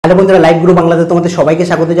আরে বন্ধুরা, live group বাংলাতে তোমাদের সবাইকে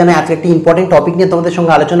স্বাগত জানাই। আজকে একটি ইম্পর্টেন্ট টপিক নিয়ে তোমাদের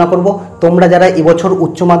সঙ্গে আলোচনা করব। তোমরা যারা এবছর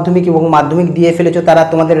উচ্চ মাধ্যমিক এবং মাধ্যমিক দিয়ে ফেলেছো, তারা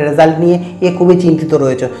তোমাদের রেজাল্ট নিয়ে খুবই চিন্তিত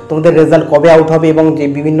রয়েছে। তোমাদের রেজাল্ট কবে আউট হবে, এবং যে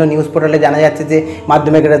বিভিন্ন নিউজ পোর্টালে জানা যাচ্ছে যে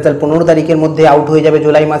মাধ্যমিকের রেজাল্ট 15 তারিখের মধ্যে আউট হয়ে যাবে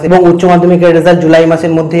জুলাই মাসে, এবং উচ্চ মাধ্যমিকের রেজাল্ট জুলাই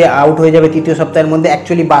মাসের মধ্যে আউট হয়ে যাবে তৃতীয় সপ্তাহের মধ্যে।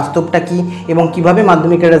 অ্যাকচুয়ালি বাস্তবটা কি এবং কিভাবে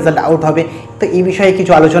মাধ্যমিকের রেজাল্ট আউট হবে, তো এই বিষয়ে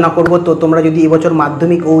কিছু আলোচনা করব। তো তোমরা যদি এবছর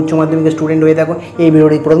মাধ্যমিক ও উচ্চ মাধ্যমিকের স্টুডেন্ট হয়ে থাকো, এই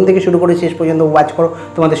ভিডিওটি প্রথম থেকে শুরু করে শেষ পর্যন্ত ওয়াচ করো,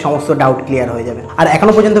 তোমাদের সমস্ত ডাউট ক্লিয়ার হয়ে যাবে। আর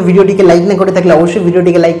এখনো পর্যন্ত ভিডিওটিকে লাইক না করে থাকলে অবশ্যই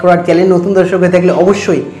ভিডিওটিকে লাইক করো, আর চ্যানেল নতুন দর্শক হয়ে থাকলে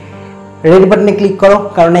অবশ্যই রেড বাটনে ক্লিক করো,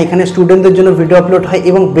 কারণ এখানে স্টুডেন্টদের জন্য ভিডিও আপলোড হয়,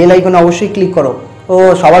 এবং বেল আইকনে অবশ্যই ক্লিক করো ও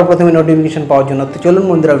সবার প্রথমে নোটিফিকেশন পাওয়ার জন্য। তো চলুন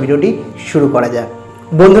বন্ধুরা, ভিডিওটি শুরু করা যায়।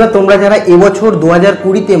 বন্ধুরা, তোমরা যারা এবছর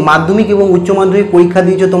 2020-তে মাধ্যমিক এবং উচ্চ মাধ্যমিক পরীক্ষা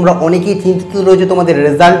দিয়েছো, তোমরা অনেকেই চিন্তিত রয়েছে তোমাদের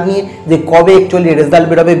রেজাল্ট নিয়ে, যে কবে অ্যাকচুয়ালি রেজাল্ট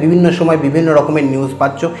বেরোবে। বিভিন্ন সময় বিভিন্ন রকমের নিউজ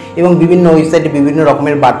পাচ্ছ এবং বিভিন্ন ওয়েবসাইটে বিভিন্ন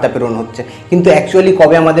রকমের বার্তা প্রেরণ হচ্ছে, কিন্তু অ্যাকচুয়ালি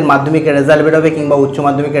কবে আমাদের মাধ্যমিকের রেজাল্ট বেরোবে কিংবা উচ্চ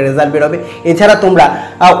মাধ্যমিকের রেজাল্ট বেরোবে। এছাড়া তোমরা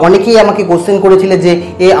অনেকেই আমাকে কোশ্চেন করেছিলে যে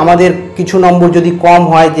আমাদের কিছু নম্বর যদি কম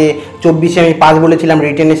হয়, যে 24-এ আমি পাস বলেছিলাম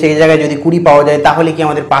রিটেনে, সেই জায়গায় যদি 20 পাওয়া যায় তাহলে কি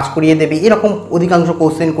আমাদের পাস করিয়ে দেবে, এরকম অধিকাংশ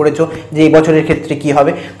কোশ্চেন করেছো যে এই বছরের ক্ষেত্রে কি হবে।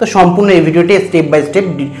 তো সম্পূর্ণ এই ভিডিওটি স্টেপ বাই স্টেপ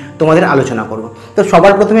তোমাদের আলোচনা করব। তো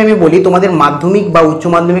সবার প্রথমে আমি বলি তোমাদের মাধ্যমিক বা উচ্চ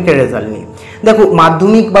মাধ্যমিকের রেজাল্ট নিয়ে। দেখো,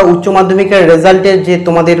 মাধ্যমিক বা উচ্চ মাধ্যমিকের রেজাল্টের যে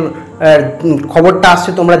তোমাদের খবরটা আসছে,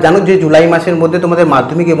 তোমরা জানো যে জুলাই মাসের মধ্যে তোমাদের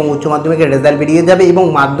মাধ্যমিক এবং উচ্চ মাধ্যমিকের রেজাল্ট বেরিয়ে যাবে। এবং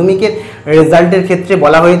মাধ্যমিকের রেজাল্টের ক্ষেত্রে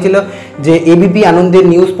বলা হয়েছিল যে এবিপি আনন্দের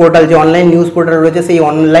নিউজ পোর্টাল, যে অনলাইন নিউজ পোর্টাল রয়েছে, সেই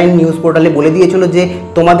অনলাইন নিউজ পোর্টালে বলে দিয়েছিল যে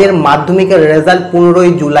তোমাদের মাধ্যমিকের রেজাল্ট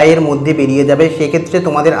 15ই জুলাইয়ের মধ্যে বেরিয়ে যাবে। সেক্ষেত্রে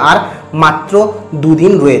তোমাদের আর মাত্র 2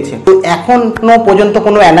 দিন রয়েছে। তো এখনও পর্যন্ত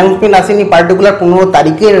কোনো অ্যানাউন্সমেন্ট আসেনি পার্টিকুলার 15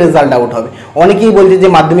 তারিখে রেজাল্ট আউট হবে। অনেকেই বলছে যে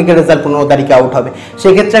মাধ্যমিকের রেজাল্ট 15 তারিখে আউট হবে।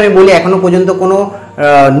 সেক্ষেত্রে আমি বলি এখনও পর্যন্ত কোনো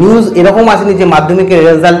নিউজ এরকম আসেনি যে মাধ্যমিকের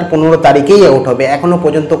রেজাল্ট 15 তারিখেই আউট হবে। এখনও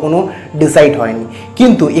পর্যন্ত কোনো ডিসাইড হয়নি।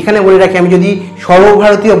 কিন্তু এখানে বলে রাখি, আমি যদি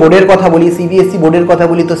সর্বভারতীয় বোর্ডের কথা বলি, সিবিএসসি বোর্ডের কথা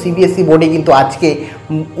বলি, তো সিবিএসসি বোর্ডে কিন্তু আজকে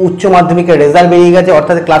উচ্চ মাধ্যমিকের রেজাল্ট বেরিয়ে গেছে,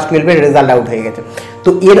 অর্থাৎ ক্লাস 12-এর রেজাল্ট আউট হয়ে গেছে। তো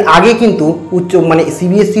এর আগে কিন্তু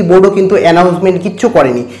সিবিএসসি বোর্ডও কিন্তু অ্যানাউন্সমেন্ট কিচ্ছু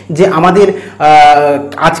করেনি যে আমাদের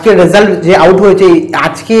আজকের রেজাল্ট যে আউট হয়েছে,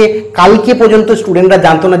 আজকে কালকে পর্যন্ত স্টুডেন্টরা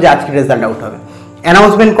জানতো না যে আজকের রেজাল্ট আউট হবে।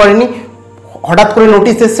 অ্যানাউন্সমেন্ট করেনি, হঠাৎ করে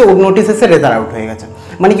নোটিশ এসছে, ওর নোটিশ এসে রেজাল্ট আউট হয়ে গেছে।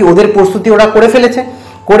 মানে কি, ওদের প্রস্তুতি ওরা করে ফেলেছে,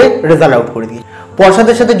 করে রেজাল্ট আউট করে দিয়েছে।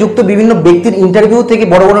 পর্ষদের সাথে যুক্ত বিভিন্ন ব্যক্তির ইন্টারভিউ থেকে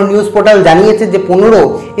বড় বড় নিউজ পোর্টাল জানিয়েছে যে 15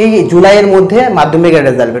 জুলাইয়ের মধ্যে মাধ্যমিকের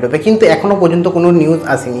রেজাল্ট বেরোবে, কিন্তু এখনও পর্যন্ত কোনো নিউজ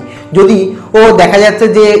আসেনি। যদি দেখা যাচ্ছে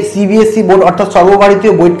যে সিবিএসসি বোর্ড অর্থাৎ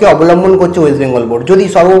সর্বভারতীয় বোর্ডকে অবলম্বন করছে ওয়েস্ট বেঙ্গল বোর্ড, যদি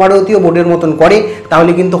সর্বভারতীয় বোর্ডের মতন করে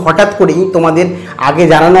তাহলে কিন্তু হঠাৎ করেই তোমাদের আগে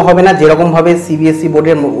জানানো হবে না। যেরকমভাবে সিবিএসসি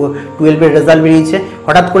বোর্ডের 12-এর রেজাল্ট বেরিয়েছে,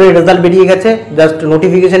 হঠাৎ করে রেজাল্ট বেরিয়ে গেছে, জাস্ট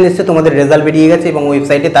নোটিফিকেশন এসছে তোমাদের রেজাল্ট বেরিয়ে গেছে, এবং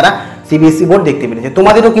ওয়েবসাইটে তারা সিবিএসসি বোর্ড দেখতে পেরেছে।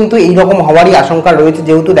 তোমাদেরও কিন্তু এইরকম হওয়ারই আশঙ্কা রয়েছে,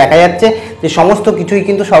 যেহেতু দেখা যাচ্ছে যে সমস্ত কিছুই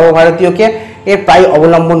কিন্তু সর্বভারতীয়কে প্রায়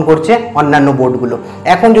অবলম্বন করছে অন্যান্য বোর্ডগুলো।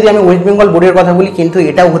 এখন যদি আমি ওয়েস্ট বেঙ্গল বোর্ডের কথা বলি, কিন্তু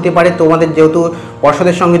এটাও হতে পারে তোমাদের, যেহেতু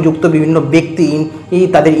পর্ষদের সঙ্গে যুক্ত বিভিন্ন ব্যক্তি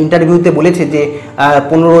তাদের ইন্টারভিউতে বলেছে যে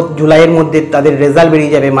 15 জুলাইয়ের মধ্যে তাদের রেজাল্ট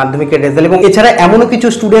বেরিয়ে যাবে, মাধ্যমিকের রেজাল্ট। এবং এছাড়া এমনও কিছু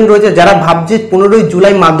স্টুডেন্ট রয়েছে যারা ভাবছে 15ই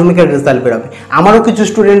জুলাই মাধ্যমিকের রেজাল্ট বেরোবে। আমারও কিছু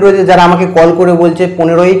স্টুডেন্ট রয়েছে যারা আমাকে কল করে বলছে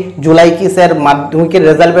 15ই জুলাই কি স্যার মাধ্যমিকের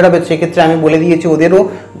রেজাল্ট বেরোবে। সেক্ষেত্রে আমি বলে দিয়েছি ওদেরও,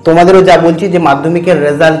 তোমাদেরও যা বলছি, যে মাধ্যমিকের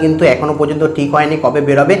রেজাল্ট কিন্তু এখনও পর্যন্ত ঠিক হয়নি কবে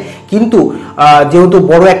বেরোবে। কিন্তু যেহেতু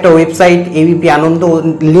বড় একটা ওয়েবসাইট এবিপি আনন্দ,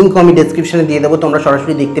 লিঙ্ক আমি ডেসক্রিপশনে দিয়ে দেবো, তোমরা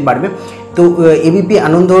সরাসরি দেখতে পারবে। তো এবিপি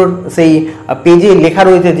আনন্দর সেই পেজে লেখা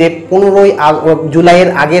রয়েছে যে 15ই জুলাইয়ের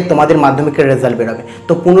আগে তোমাদের মাধ্যমিকের রেজাল্ট বেরোবে।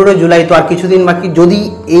 তো 15 জুলাই তো আর কিছুদিন বাকি, যদি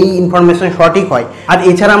এই ইনফরমেশন সঠিক হয়। আর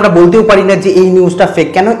এছাড়া আমরা বলতেও পারি না যে এই নিউজটা ফেক।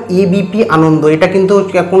 কেন? এবিপি আনন্দ এটা কিন্তু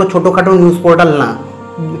কোনো ছোটোখাটো নিউজ পোর্টাল না,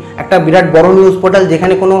 একটা বিরাট বড় নিউজ পোর্টাল,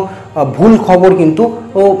 যেখানে কোনো ভুল খবর কিন্তু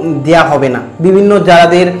দেয়া হবে না। বিভিন্ন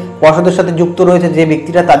যাদের পর্ষদের সাথে যুক্ত রয়েছে যে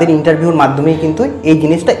ব্যক্তিরা, তাদের ইন্টারভিউর মাধ্যমেই কিন্তু এই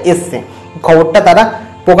জিনিসটা এসছে, খবরটা তারা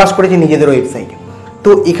প্রকাশ করেছে নিজেদের ওয়েবসাইটে। তো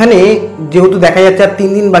এখানে যেহেতু দেখা যাচ্ছে আর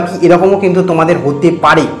 3 দিন বাকি, এরকমও কিন্তু তোমাদের হতে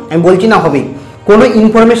পারে, আমি বলছি না হবেই। কোনো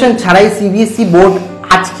ইনফরমেশন ছাড়াই সিবিএসসি বোর্ড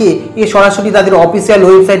আজকে সরাসরি তাদের অফিসিয়াল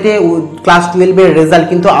ওয়েবসাইটে ক্লাস 12-এর রেজাল্ট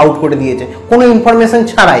কিন্তু আউট করে দিয়েছে, কোনো ইনফরমেশন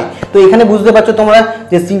ছাড়াই। তো এখানে বুঝতে পারছো তোমরা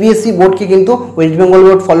যে সিবিএসসি বোর্ডকে কিন্তু ওয়েস্ট বেঙ্গল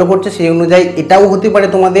বোর্ড ফলো করছে। সেই অনুযায়ী এটাও হতে পারে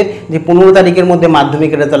তোমাদের যে 15 তারিখের মধ্যে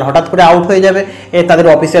মাধ্যমিকের রেজাল্ট হঠাৎ করে আউট হয়ে যাবে, তাদের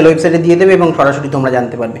অফিসিয়াল ওয়েবসাইটে দিয়ে দেবে এবং সরাসরি তোমরা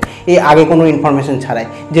জানতে পারবে আগে কোনো ইনফরমেশন ছাড়াই,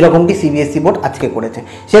 যেরকমটি সিবিএসসি বোর্ড আজকে করেছে।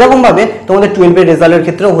 সেরকমভাবে তোমাদের 12-এর রেজাল্টের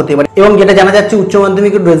ক্ষেত্রেও হতে পারে। এবং যেটা জানা যাচ্ছে উচ্চ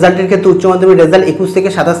মাধ্যমিকের রেজাল্টের ক্ষেত্রে, উচ্চ মাধ্যমিক রেজাল্ট 21 থেকে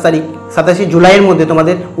 27 তারিখ 27 জুলাইয়ের মধ্যে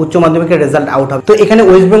তোমাদের উচ্চ মাধ্যমিকের রেজাল্ট আউট হবে। তো এখানে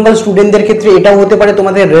ওয়েস্ট বেঙ্গল স্টুডেন্টদের ক্ষেত্রে এটাও হতে পারে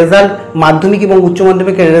তোমাদের রেজাল্ট মাধ্যমিক এবং উচ্চ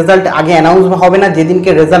মাধ্যমিকের রেজাল্ট আগে অ্যানাউন্স হবে না, যেদিনকে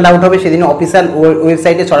রেজাল্ট আউট হবে সেদিন অফিসিয়াল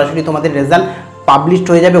ওয়েবসাইটে সরাসরি তোমাদের রেজাল্ট পাবলিশড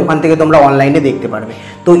হয়ে যাবে, ওখান থেকে তোমরা অনলাইনে দেখতে পারবে।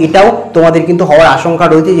 তো এটাও তোমাদের কিন্তু হওয়ার আশঙ্কা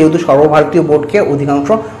রয়েছে, যেহেতু সর্বভারতীয় বোর্ডকে অধিকাংশ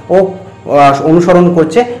অনুসরণ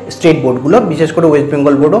করছে স্টেট বোর্ডগুলো, বিশেষ করে ওয়েস্ট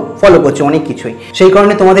বেঙ্গল বোর্ডও ফলো করছে অনেক কিছুই। সেই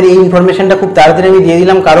কারণে তোমাদের এই ইনফরমেশনটা খুব তাড়াতাড়ি আমি দিয়ে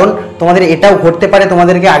দিলাম, কারণ তোমাদের এটাও ঘটতে পারে,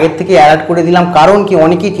 তোমাদেরকে আগের থেকে অ্যালার্ট করে দিলাম। কারণ কি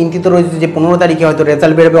অনেকেই চিন্তিত রয়েছে যে 15 তারিখে হয়তো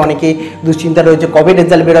রেজাল্ট বেরোবে, অনেকেই দুশ্চিন্তা রয়েছে কবে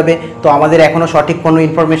রেজাল্ট বেরোবে, তো আমাদের এখনও সঠিক কোনো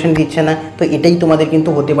ইনফরমেশন দিচ্ছে না। তো এটাই তোমাদের কিন্তু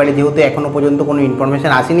হতে পারে, যেহেতু এখনও পর্যন্ত কোনো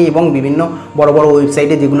ইনফরমেশন আসেনি এবং বিভিন্ন বড় বড়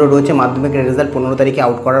ওয়েবসাইটে যেগুলো রয়েছে মাধ্যমিকের রেজাল্ট 15 তারিখে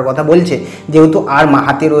আউট করার কথা বলছে, যেহেতু আর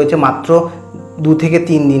হাতে রয়েছে মাত্র 2 থেকে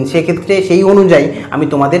 3 দিন, সেক্ষেত্রে সেই অনুযায়ী আমি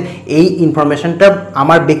তোমাদের এই ইনফরমেশনটা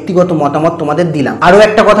আমার ব্যক্তিগত মতামত তোমাদের দিলাম। আরও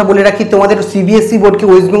একটা কথা বলে রাখি, তোমাদের সিবিএসসি বোর্ডকে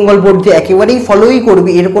ওয়েস্ট বেঙ্গল বোর্ড যে একেবারেই ফলোই করবে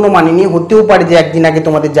এর কোনো মানে নেই, হতেও পারে যে একদিন আগে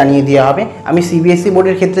তোমাদের জানিয়ে দেওয়া হবে। আমি সিবিএসসি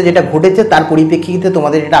বোর্ডের ক্ষেত্রে যেটা ঘটেছে তার পরিপ্রেক্ষিতে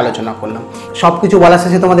তোমাদের এটা আলোচনা করলাম। সব কিছু বলার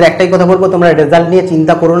শেষে তোমাদের একটাই কথা বলবো, তোমরা রেজাল্ট নিয়ে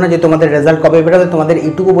চিন্তা করো না যে তোমাদের রেজাল্ট কবে বেরোবে। তোমাদের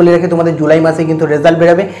এইটুকু বলে রাখি, তোমাদের জুলাই মাসে কিন্তু রেজাল্ট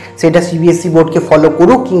বেরোবে, সেটা সিবিএসসি বোর্ডকে ফলো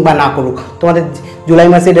করুক কিংবা না করুক, তোমাদের জুলাই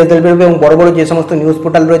মাসে রেজাল্ট বেরোবে। এবং বড় বড় যে সমস্ত নিউজ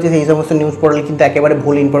পোর্টাল রয়েছে সেই সমস্ত নিউজ পোর্টাল কিন্তু একেবারে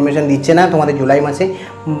ভুল ইনফরমেশন দিচ্ছে না। তোমাদের জুলাই মাসে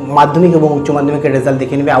মাধ্যমিক এবং উচ্চ মাধ্যমিকের রেজাল্ট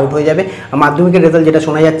দেখে নেবে, আউট হয়ে যাবে। মাধ্যমিকের রেজাল্ট যেটা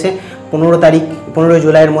শোনা যাচ্ছে 15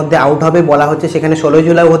 জুলাইয়ের মধ্যে আউট হবে বলা হচ্ছে, সেখানে 16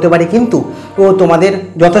 জুলাই হতে পারে, কিন্তু তোমাদের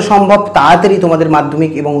যথাসম্ভব তাড়াতাড়ি তোমাদের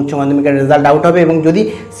মাধ্যমিক এবং উচ্চ মাধ্যমিকের রেজাল্ট আউট হবে। এবং যদি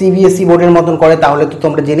সিবিএসসি বোর্ডের মতন করে তাহলে তো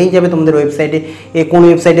তোমরা জেনেই যাবে তোমাদের ওয়েবসাইটে কোন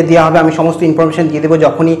ওয়েবসাইটে দেওয়া হবে। আমি সমস্ত ইনফরমেশন দিয়ে দেবো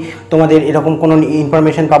যখনই তোমাদের এরকম কোনো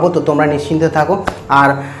ইনফরমেশন পাবো, তো তোমরা নিশ্চিন্তে থাকো। আর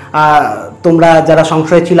তোমরা যারা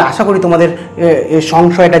সংশয় ছিল, আশা করি তোমাদের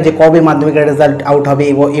সংশয়টা যে কবে মাধ্যমিকের রেজাল্ট আউট হবে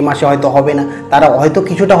এবং এই মাসে হয়তো হবে না, তারা হয়তো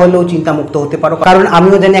কিছুটা হলেও চিন্তামুক্ত হতে পারো। কারণ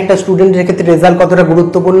আমিও জানি একটা স্টুডেন্টের ক্ষেত্রে রেজাল্ট কতটা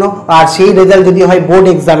গুরুত্বপূর্ণ, আর সেই রেজাল্ট যদি হয় বোর্ড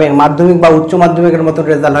এক্সামের মাধ্যমিক বা উচ্চ মাধ্যমিকের মতো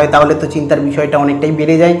রেজাল্ট হয়, তাহলে তো চিন্তার বিষয়টা অনেকটাই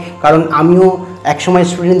বেড়ে যায়। কারণ আমিও একসময়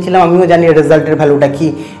স্টুডেন্ট ছিলাম, আমিও জানি রেজাল্টের ভ্যালুটা কী,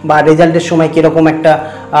 বা রেজাল্টের সময় কীরকম একটা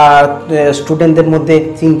স্টুডেন্টদের মধ্যে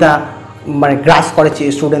চিন্তা মানে গ্রাস করেছে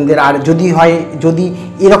স্টুডেন্টদের। আর যদি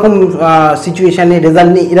এরকম সিচুয়েশানে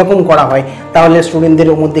রেজাল্ট নিয়ে এরকম করা হয়, তাহলে স্টুডেন্টদের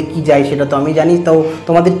মধ্যে কী যায় সেটা তো আমি জানি। তো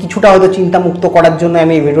তোমাদের কিছুটা হয়তো চিন্তামুক্ত করার জন্য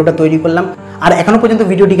আমি এই ভিডিওটা তৈরি করলাম। আর এখনও পর্যন্ত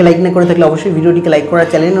ভিডিওটিকে লাইক না করে থাকলে অবশ্যই ভিডিওটিকে লাইক করার,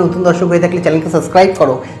 চ্যানেলে নতুন দর্শক হয়ে থাকলে চ্যানেলকে সাবস্ক্রাইব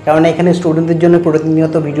করো, কারণ এখানে স্টুডেন্টদের জন্য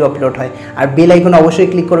প্রতিনিয়ত ভিডিও আপলোড হয়। আর বেল আইকন অবশ্যই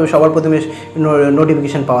ক্লিক করবে সবার প্রথমে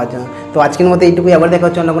নোটিফিকেশন পাওয়ার জন্য। তো আজকের মতো এইটুকুই, আবার দেখা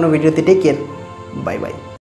হচ্ছে অন্য কোনো ভিডিওতে। Take care, bye bye.